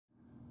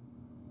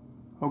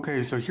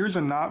Okay, so here's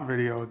a knot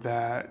video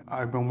that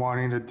I've been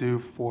wanting to do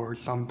for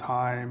some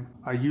time.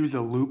 I use a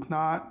loop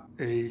knot,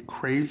 a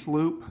Kreh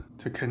loop,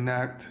 to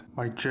connect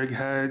my jig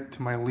head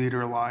to my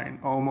leader line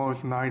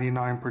almost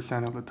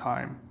 99% of the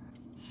time.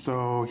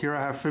 So here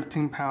I have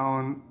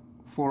 15-pound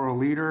fluoro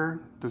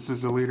leader. This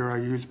is the leader I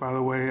use, by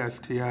the way,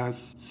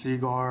 STS,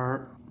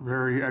 Seagar,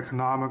 very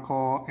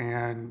economical,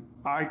 and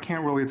I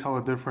can't really tell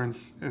the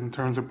difference in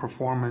terms of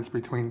performance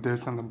between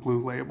this and the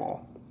blue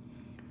label.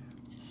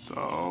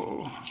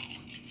 So,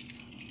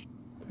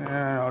 and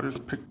I'll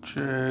just pick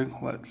jig.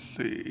 Let's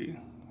see.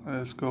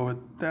 Let's go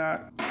with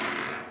that.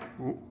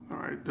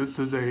 Alright, this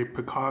is a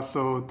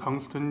Picasso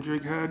tungsten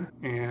jig head,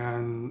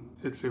 and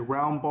it's a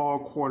round ball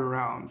 1/4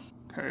 ounce.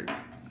 Okay.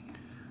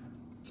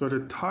 So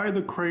to tie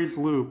the Kreh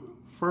loop,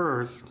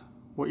 first,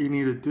 what you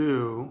need to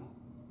do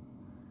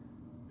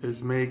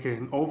is make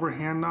an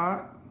overhand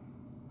knot.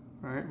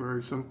 Right,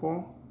 very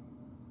simple.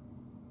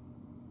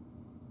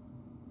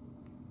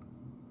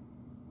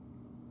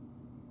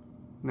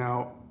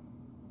 Now,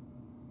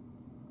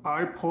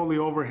 I pull the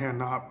overhand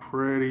knot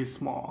pretty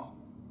small.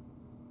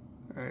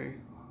 Okay,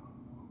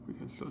 we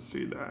can still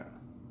see that.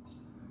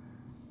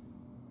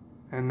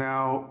 And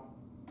now,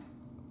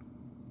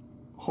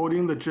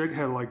 holding the jig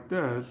head like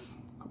this,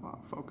 come on,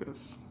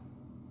 focus.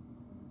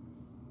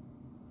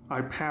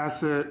 I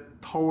pass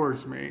it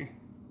towards me.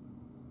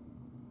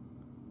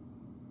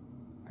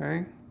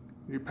 Okay,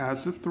 you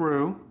pass it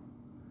through,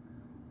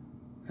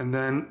 and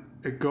then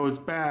it goes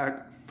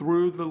back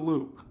through the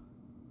loop,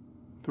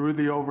 through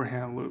the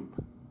overhand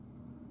loop.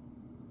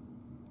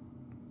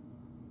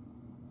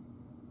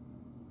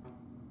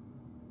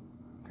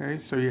 Okay,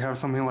 so you have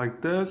something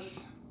like this.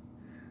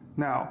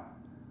 Now,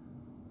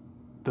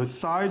 the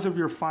size of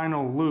your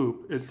final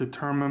loop is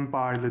determined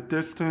by the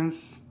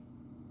distance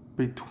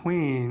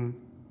between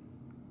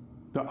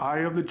the eye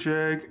of the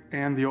jig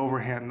and the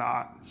overhand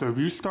knot. So if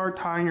you start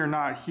tying your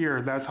knot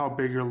here, that's how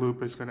big your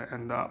loop is going to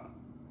end up.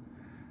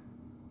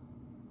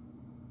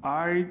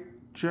 I,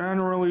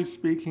 generally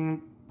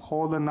speaking,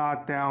 pull the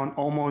knot down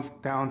almost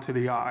down to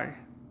the eye.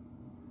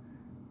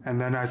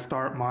 And then I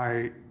start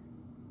my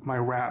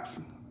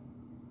wraps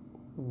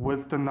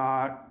with the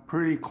knot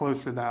pretty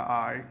close to that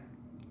eye.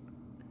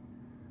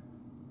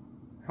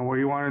 And what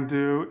you want to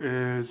do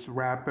is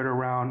wrap it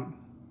around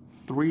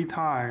 3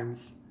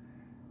 times.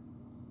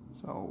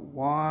 So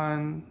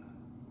 1,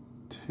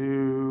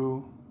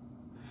 2,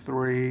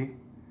 3,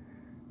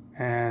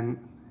 and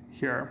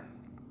here.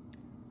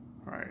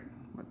 All right,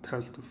 I'm gonna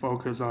test the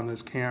focus on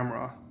this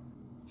camera.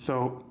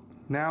 So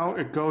now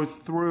it goes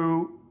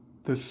through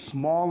the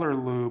smaller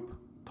loop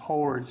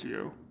towards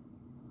you.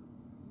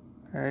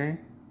 Okay,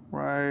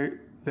 right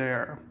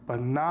there, but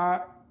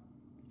not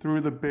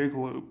through the big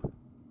loop.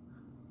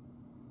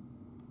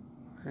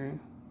 Okay,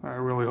 I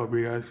really hope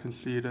you guys can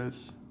see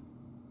this.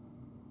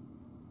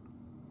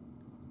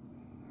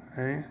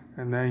 Okay,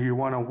 and then you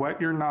want to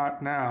wet your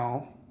knot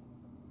now.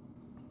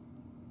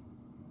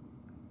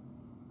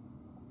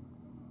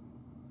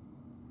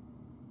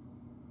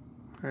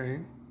 Okay,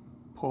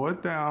 pull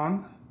it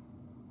down.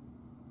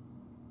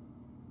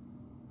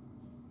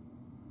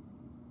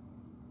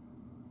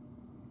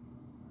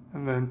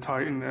 And then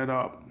tighten it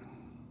up.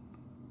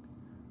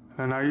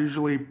 And I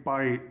usually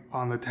bite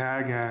on the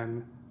tag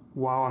end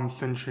while I'm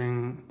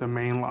cinching the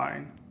main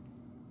line.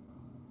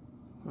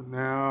 So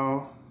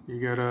now you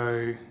get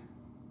a,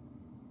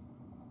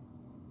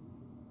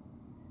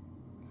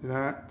 see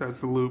that? That's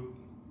the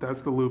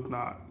loop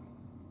knot.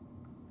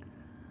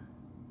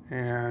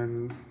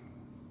 And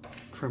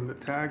trim the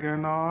tag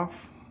end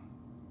off.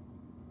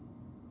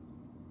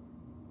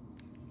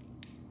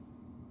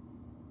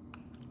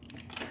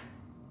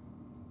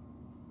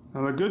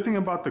 Now the good thing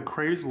about the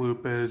Kreh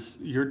loop is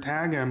your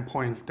tag end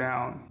points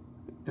down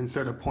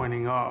instead of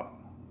pointing up,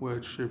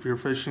 which if you're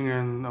fishing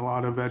in a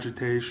lot of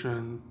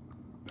vegetation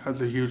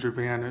has a huge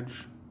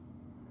advantage.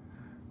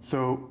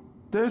 So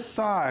this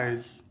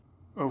size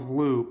of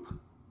loop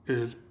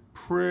is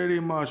pretty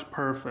much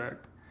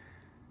perfect.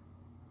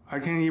 I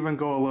can even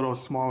go a little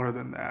smaller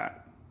than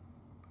that.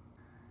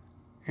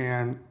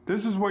 And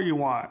this is what you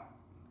want,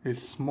 a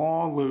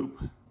small loop.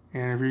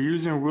 And if you're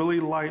using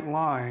really light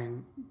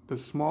line, the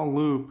small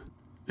loop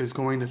is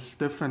going to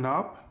stiffen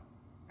up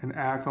and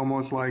act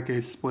almost like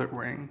a split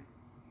ring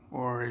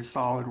or a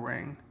solid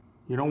ring.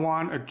 You don't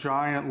want a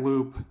giant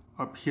loop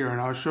up here, and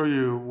I'll show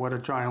you what a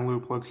giant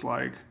loop looks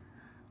like,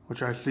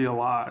 which I see a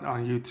lot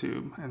on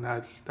YouTube, and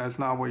that's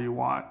not what you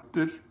want.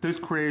 This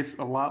creates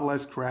a lot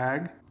less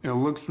drag. It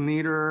looks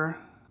neater.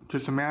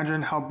 Just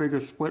imagine how big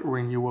a split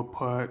ring you would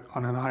put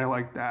on an eye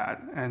like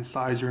that and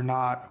size your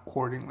knot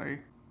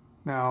accordingly.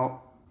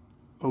 Now,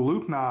 a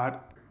loop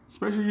knot,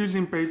 especially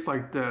using baits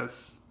like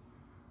this,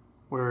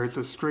 where it's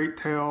a straight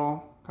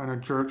tail kind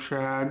of jerk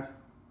shad.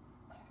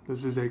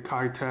 This is a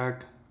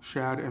Kitech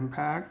shad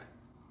impact.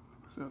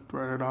 So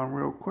thread it on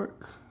real quick.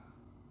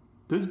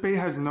 This bait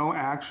has no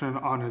action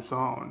on its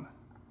own.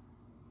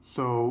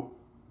 So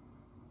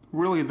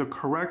really the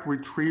correct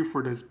retrieve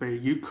for this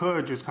bait, you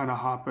could just kind of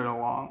hop it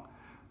along.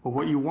 But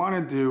what you want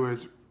to do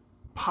is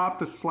pop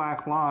the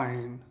slack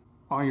line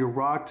on your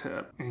rod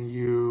tip, and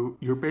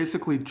you're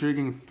basically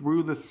jigging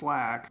through the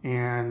slack,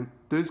 and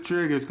this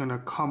jig is going to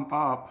come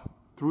up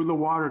through the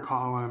water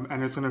column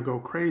and it's going to go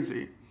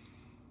crazy.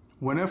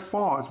 When it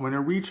falls, when it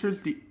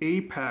reaches the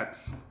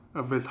apex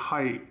of its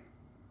height,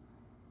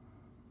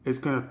 it's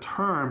going to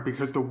turn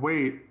because the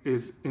weight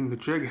is in the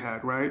jig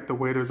head, right? The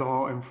weight is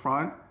all in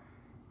front.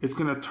 It's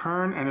going to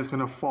turn and it's going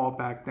to fall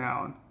back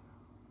down.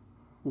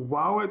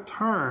 While it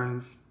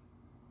turns,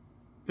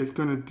 it's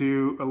going to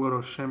do a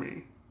little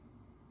shimmy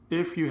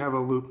if you have a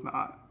loop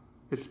knot,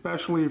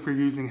 especially if you're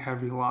using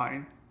heavy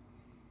line.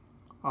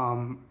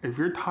 If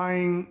you're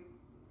tying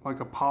like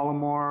a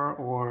Palomar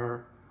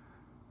or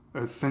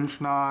a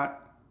cinch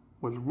knot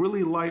with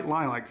really light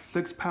line, like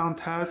 6-pound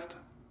test,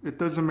 it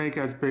doesn't make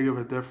as big of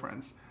a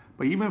difference.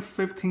 But even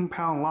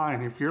 15-pound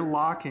line, if you're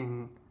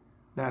locking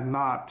that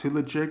knot to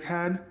the jig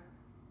head,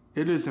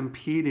 it is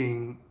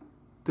impeding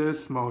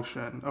this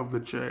motion of the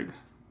jig,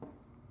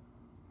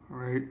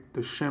 right?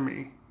 The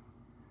shimmy.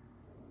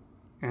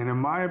 And in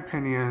my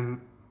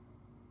opinion,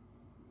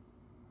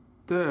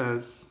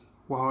 this,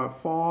 while it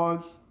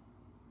falls,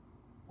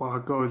 while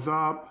it goes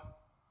up,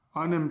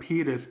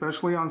 unimpeded,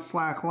 especially on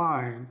slack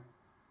line,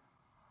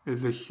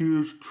 is a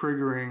huge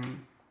triggering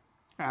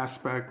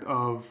aspect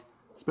of,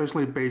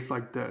 especially baits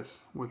like this,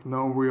 with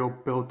no real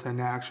built-in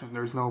action.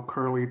 There's no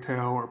curly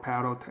tail or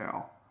paddle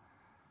tail.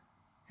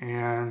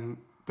 And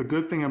the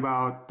good thing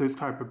about this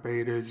type of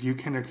bait is you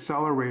can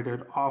accelerate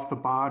it off the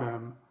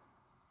bottom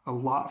a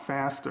lot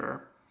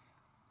faster.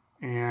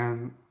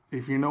 And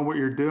if you know what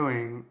you're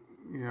doing,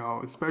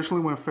 especially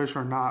when fish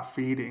are not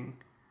feeding,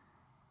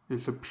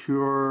 it's a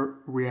pure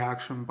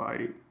reaction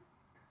bite.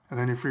 And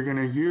then if you're going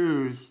to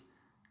use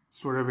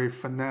sort of a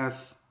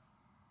finesse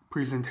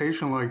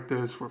presentation like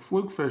this for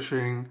fluke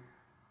fishing,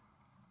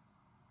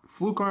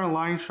 fluke aren't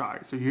line shy.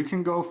 So you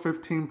can go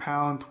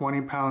 15-pound,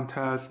 20-pound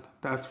test,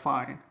 that's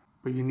fine.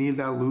 But you need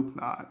that loop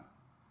knot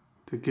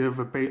to give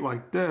a bait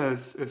like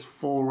this its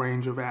full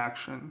range of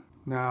action.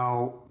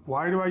 Now,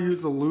 why do I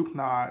use a loop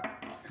knot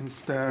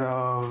instead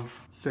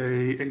of,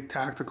 say, a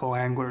tactical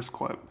angler's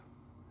clip?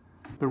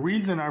 The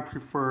reason I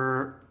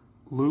prefer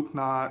loop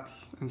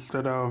knots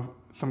instead of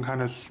some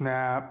kind of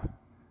snap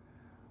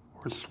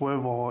or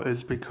swivel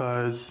is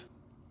because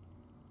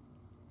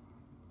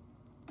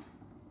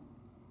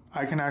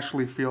I can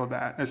actually feel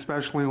that,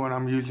 especially when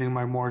I'm using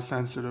my more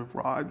sensitive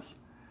rods.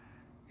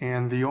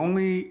 And the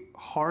only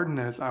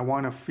hardness I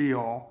want to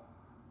feel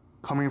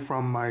coming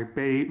from my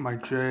bait, my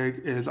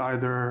jig, is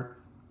either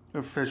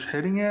a fish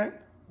hitting it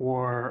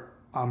or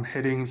I'm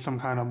hitting some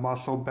kind of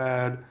mussel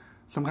bed,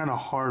 some kind of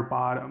hard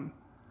bottom.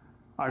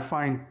 I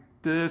find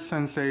this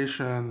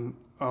sensation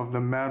of the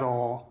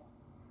metal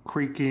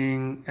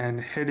creaking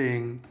and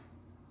hitting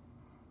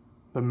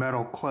the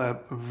metal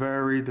clip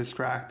very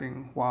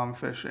distracting while I'm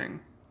fishing.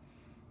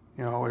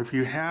 If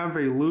you have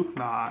a loop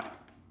knot,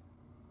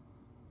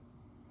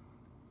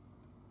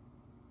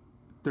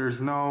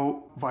 there's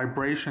no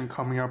vibration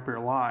coming up your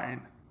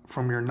line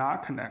from your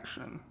knot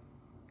connection,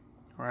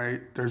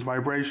 right? There's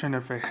vibration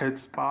if it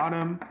hits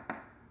bottom,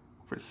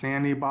 if it's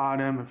sandy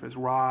bottom, if it's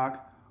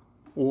rock,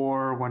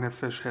 or when a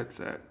fish hits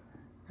it.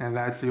 And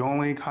that's the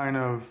only kind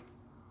of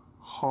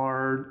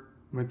hard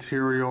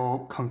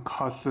material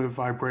concussive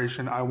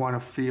vibration I want to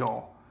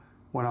feel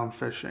when I'm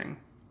fishing.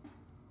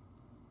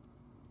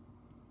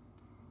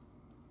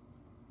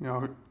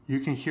 You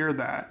can hear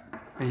that,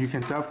 and you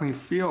can definitely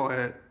feel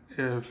it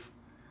if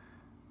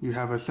you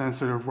have a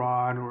sensitive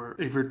rod, or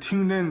if you're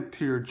tuned in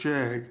to your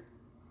jig,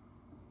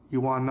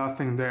 you want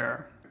nothing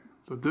there.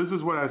 So this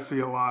is what I see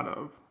a lot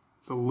of.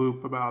 It's a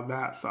loop about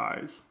that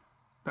size.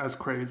 That's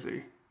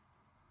crazy.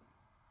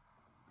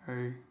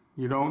 Okay?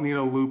 You don't need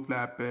a loop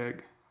that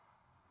big.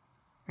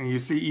 And you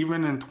see,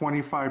 even in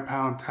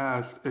 25-pound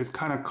test, it's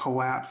kind of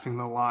collapsing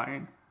the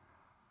line.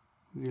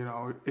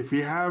 If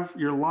you have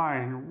your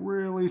line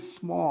really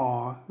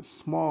small, a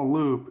small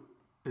loop,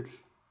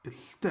 it's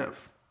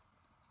stiff.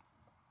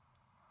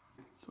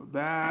 So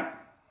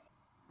that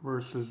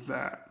versus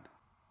that.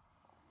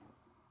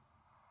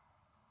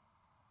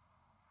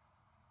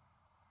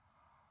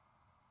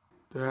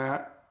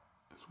 That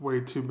is way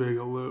too big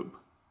a loop.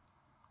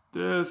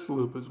 This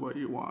loop is what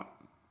you want.